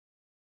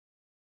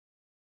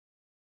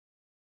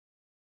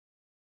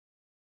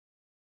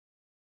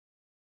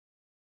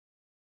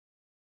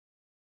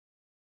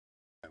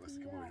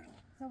Alex. Come on.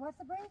 So what's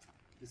the breed?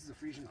 This is a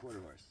Friesian-quarter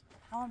horse.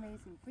 How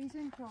amazing.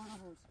 Friesian-quarter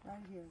horse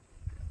right here.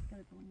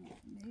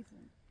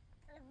 Amazing.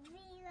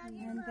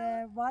 And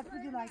what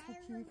would you like to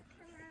achieve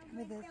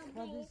with this?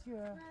 What is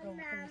your goal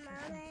for this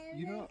system?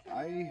 You know,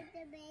 I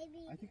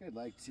think I'd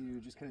like to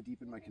just kind of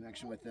deepen my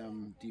connection with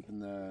them, deepen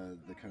the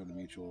kind of the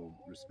mutual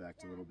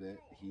respect a little bit.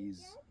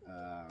 He's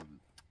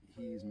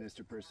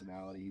Mr.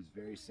 Personality. He's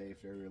very safe,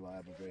 very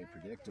reliable, very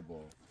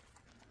predictable.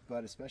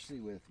 But especially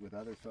with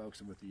other folks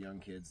and with the young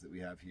kids that we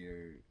have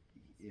here,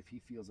 if he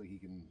feels like he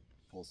can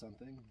pull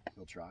something,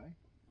 he'll try.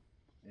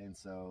 And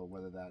so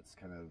whether that's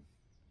kind of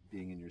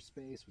being in your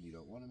space when you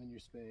don't want him in your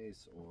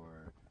space,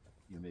 or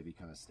maybe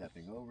kind of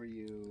stepping over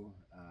you,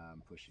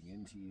 pushing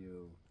into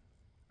you,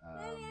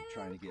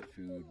 trying to get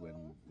food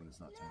when it's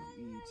not time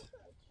to eat,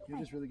 you're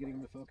just really getting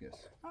him to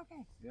focus.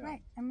 Okay,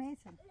 great,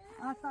 amazing.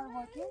 I'll start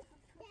working.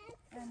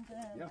 And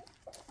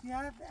you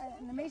have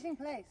an amazing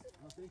place.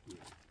 Oh, thank you.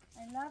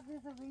 I love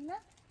this arena.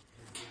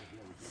 Yeah,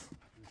 we just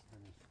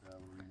finished a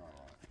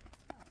remodel on it.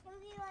 Do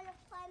you want to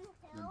climb the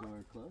hill? Want to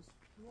go close?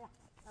 Yeah,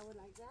 I would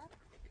like that.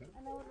 Okay.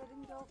 And I would let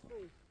him go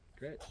free.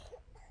 Great.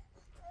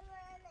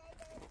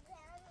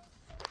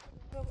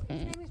 So his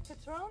name is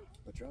Patron?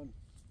 Patron.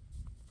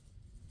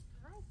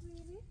 Hi,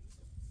 sweetie.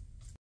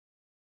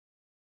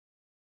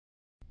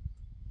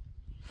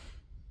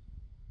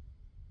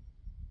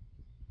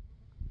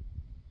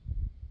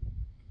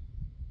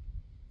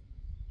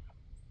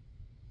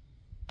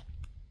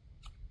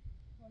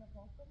 Want to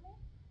walk with me?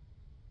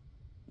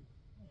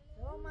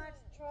 So much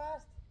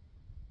trust.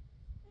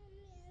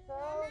 So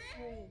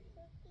sweet.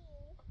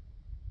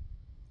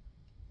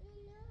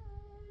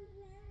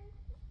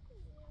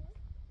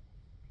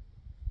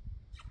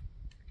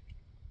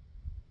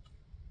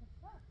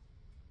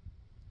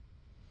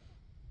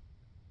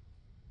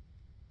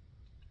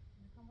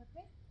 Come with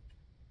me?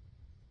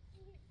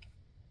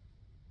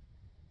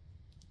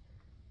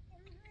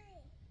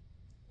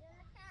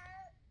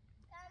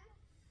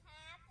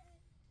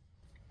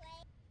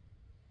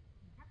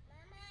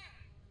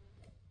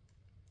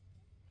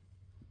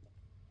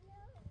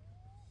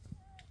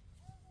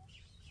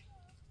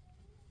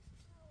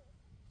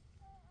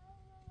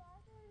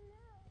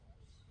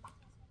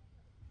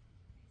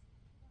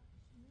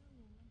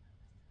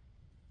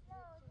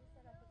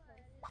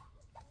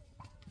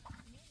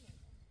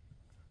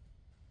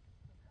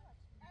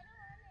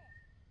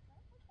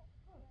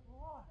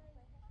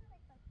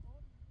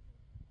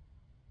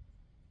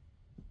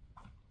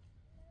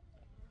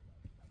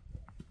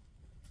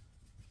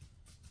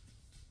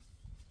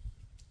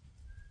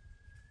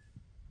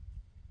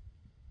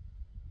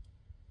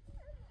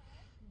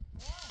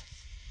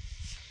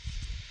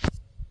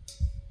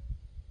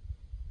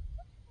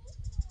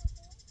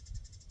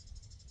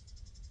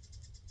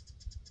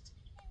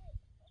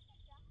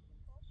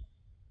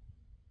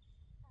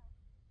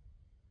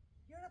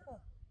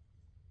 Beautiful.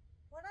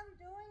 What I'm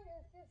doing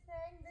is just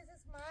saying this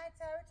is my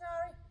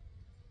territory.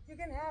 You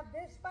can have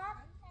this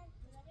spot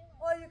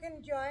or you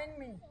can join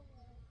me.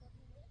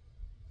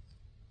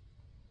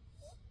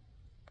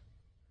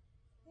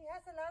 He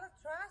has a lot of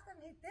trust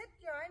and he did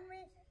join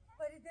me,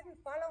 but he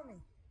didn't follow me.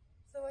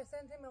 So I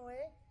sent him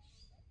away.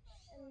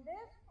 And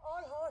this,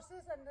 all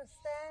horses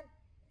understand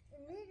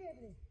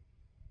immediately.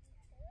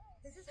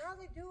 This is how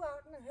they do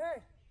out in the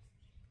herd.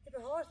 If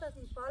a horse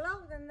doesn't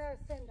follow, then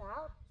they're sent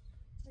out.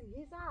 And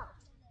he's out.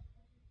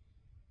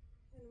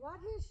 And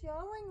what he's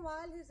showing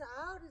while he's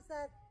out is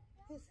that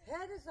his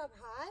head is up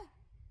high.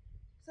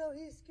 So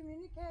he's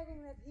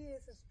communicating that he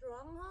is a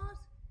strong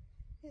horse.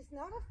 He's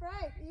not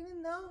afraid,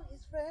 even though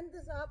his friend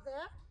is up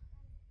there.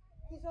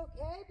 He's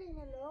okay being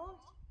alone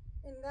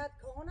in that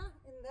corner,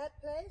 in that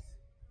place.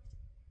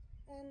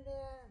 And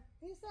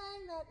he's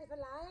saying that if a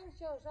lion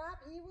shows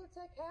up, he will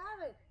take care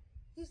of it.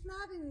 He's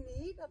not in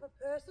need of a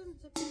person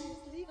to be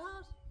his lead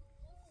horse.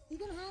 He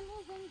can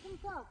handle things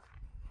himself.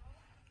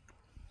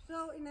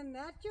 So in a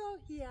natural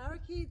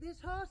hierarchy, this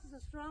horse is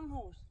a strong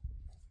horse.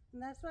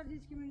 And that's what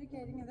he's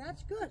communicating. And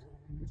that's good,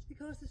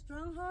 because the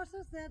strong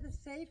horses, they're the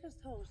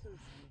safest horses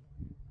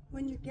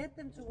when you get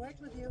them to work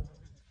with you.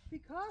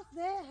 Because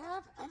they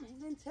have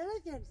the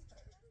intelligence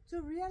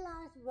to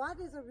realize what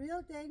is a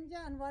real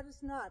danger and what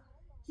is not.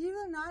 He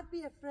will not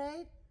be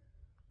afraid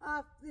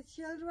of the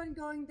children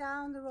going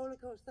down the roller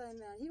coaster in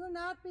there. He will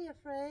not be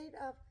afraid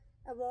of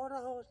a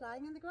water horse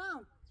lying on the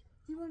ground.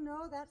 He will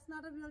know that's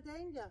not a real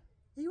danger.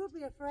 He will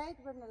be afraid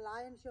when the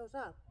lion shows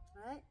up,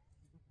 right?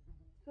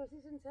 Because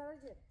he's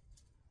intelligent.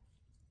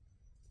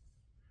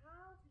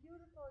 How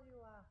beautiful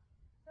you are.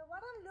 So what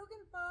I'm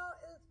looking for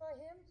is for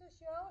him to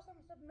show some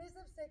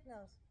submissive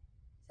signals.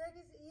 Take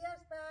his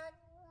ears back,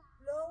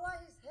 lower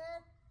his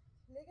head,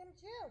 lick and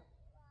chew.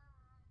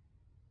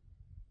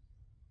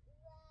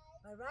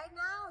 But right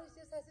now, he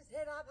just has his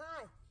head up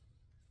high.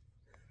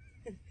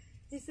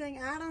 He's saying,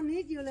 I don't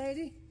need you,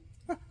 lady.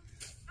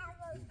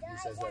 He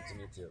says that to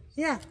me too.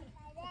 Yeah.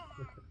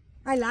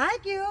 I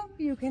like you.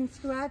 You can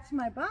scratch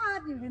my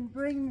butt. You can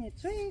bring me a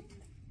treat.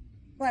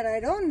 But I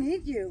don't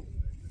need you.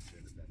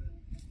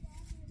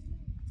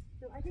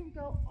 So I can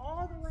go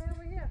all the way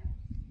over here.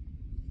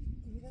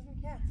 He doesn't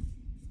Yeah.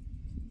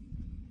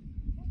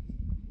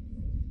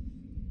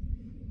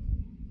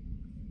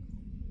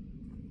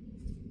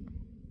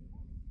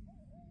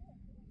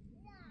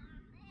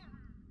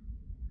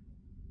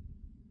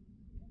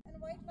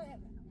 And wait for him.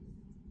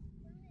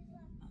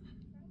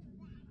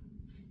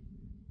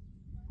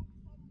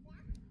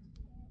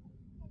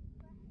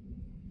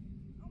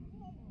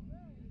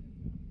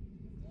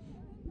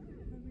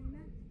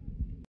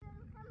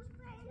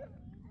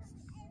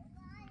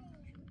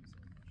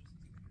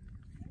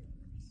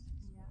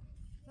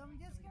 So I'm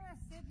just gonna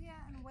sit here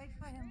and wait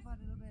for him for a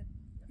little bit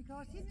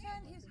because he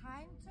turned his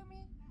hind to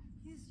me.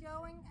 He's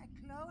showing a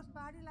close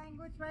body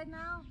language right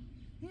now.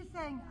 He's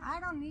saying, I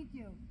don't need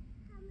you.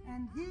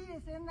 And he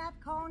is in that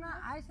corner,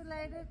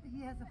 isolated.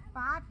 He has a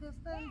far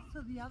distance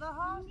to the other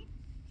horse.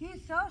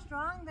 He's so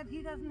strong that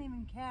he doesn't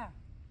even care.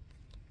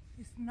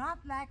 It's not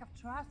lack of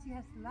trust. He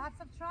has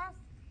lots of trust.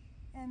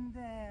 And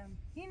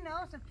he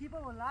knows that people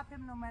will love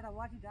him no matter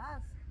what he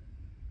does.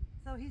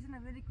 So he's in a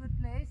really good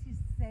place.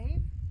 He's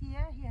safe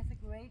here. He has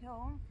a great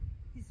home.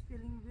 He's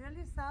feeling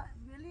really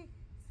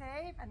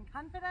safe and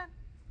confident.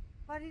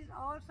 But he's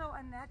also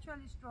a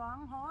naturally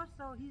strong horse.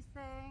 So he's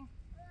saying,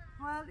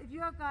 well, if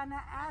you are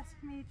gonna ask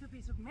me to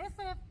be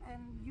submissive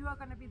and you are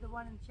gonna be the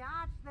one in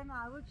charge, then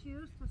I will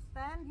choose to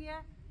stand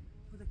here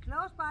with a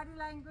close body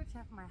language,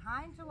 have my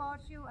hind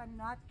towards you and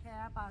not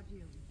care about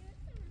you.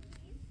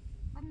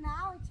 But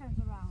now he turns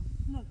around.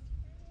 Look.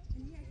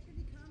 And he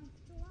actually comes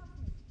towards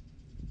me.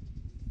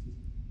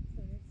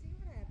 So let's see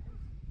what happens.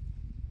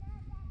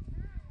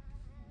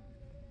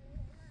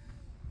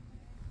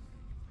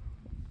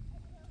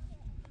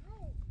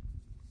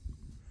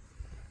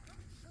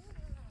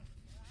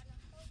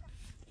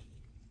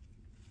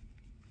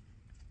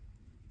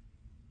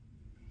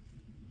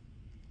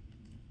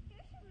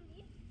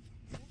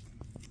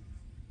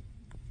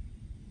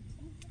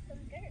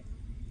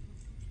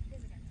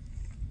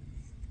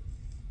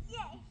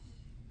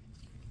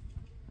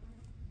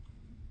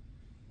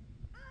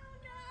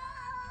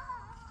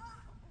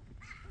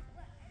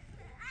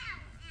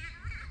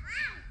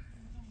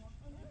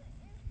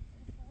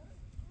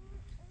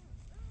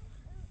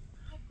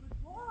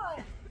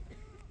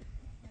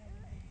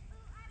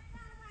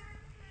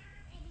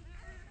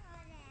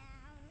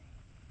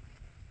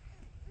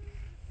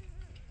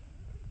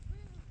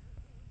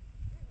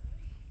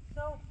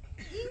 So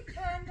he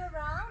turned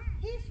around,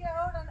 he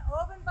showed an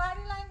open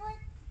body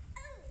language,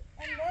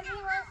 and then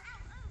he was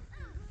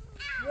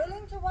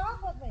willing to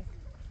walk with me.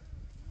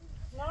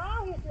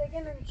 Now he's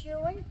licking and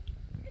chewing,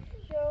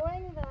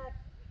 showing that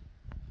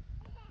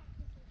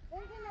he's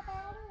thinking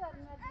about it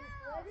and that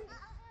he's ready.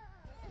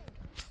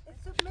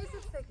 It's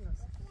submissive signals.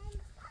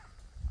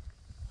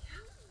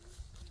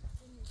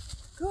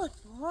 Good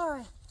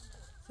boy.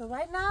 So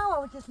right now I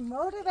will just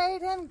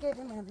motivate him, give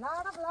him a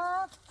lot of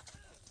love,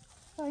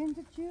 for him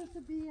to choose to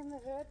be in the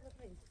herd with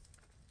me.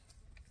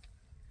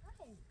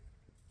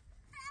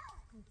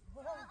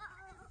 Wow.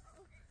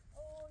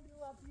 Oh,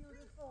 you are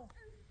beautiful.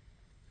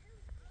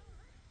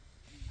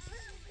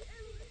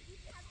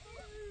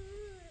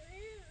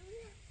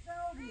 So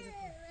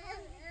beautiful.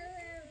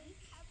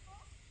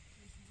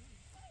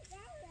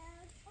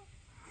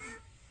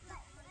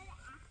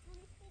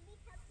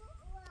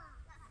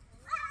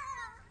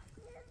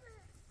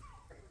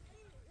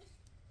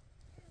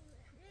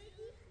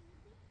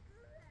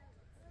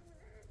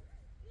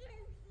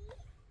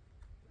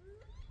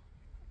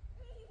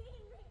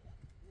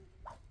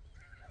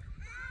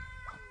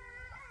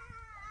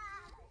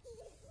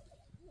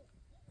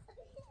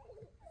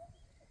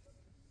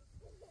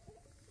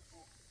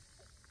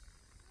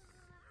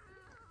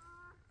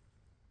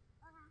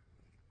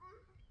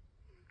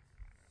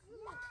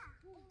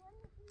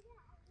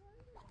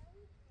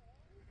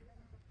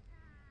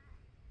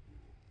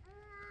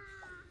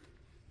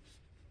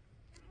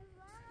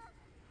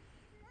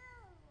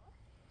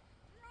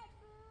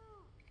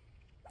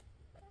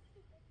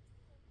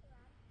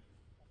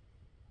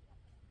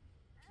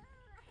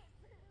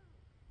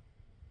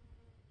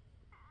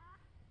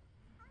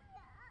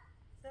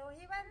 So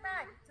he went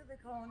back to the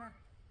corner.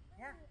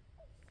 Yeah.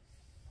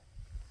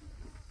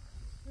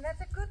 And that's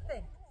a good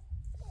thing.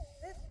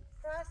 This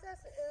process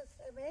is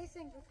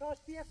amazing because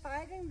we are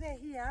fighting the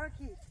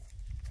hierarchy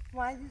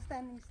while he's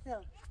standing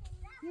still.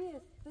 He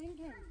is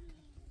thinking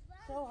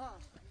so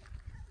hard.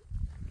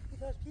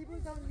 Because people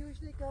don't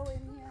usually go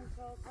in here and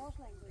talk horse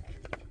language.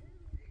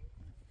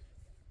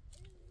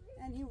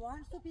 And he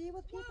wants to be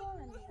with people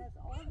and he has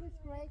all this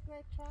great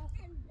trust.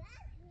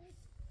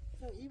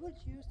 So he will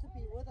choose to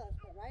be with us,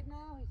 but right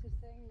now he's just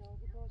saying no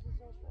because he's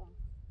so strong.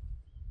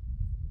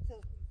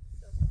 So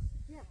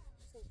yeah,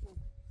 so strong.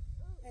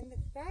 And the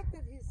fact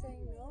that he's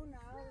saying no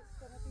now is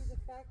going to be the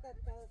fact that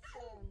he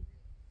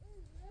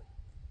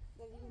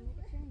will make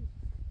a change.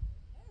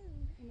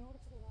 In order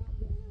for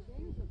the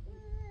change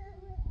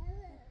something.